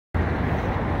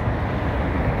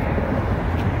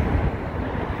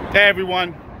Hey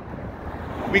everyone,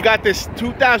 we got this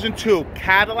 2002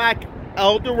 Cadillac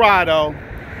Eldorado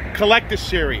Collector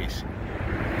Series.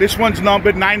 This one's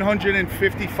numbered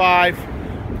 955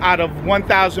 out of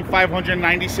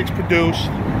 1,596 produced.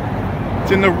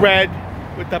 It's in the red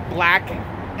with the black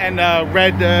and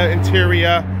red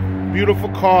interior. Beautiful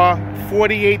car,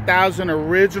 48,000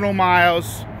 original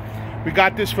miles. We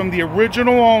got this from the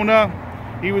original owner.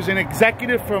 He was an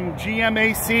executive from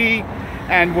GMAC,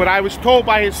 and what I was told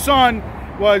by his son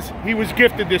was he was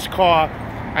gifted this car,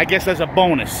 I guess as a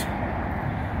bonus.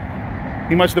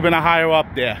 He must have been a higher up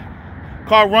there.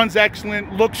 Car runs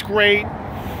excellent, looks great.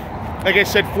 Like I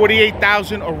said,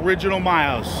 48,000 original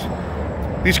miles.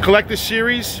 These collector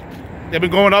series, they've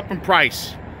been going up in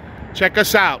price. Check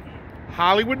us out,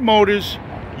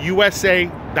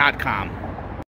 HollywoodMotorsUSA.com.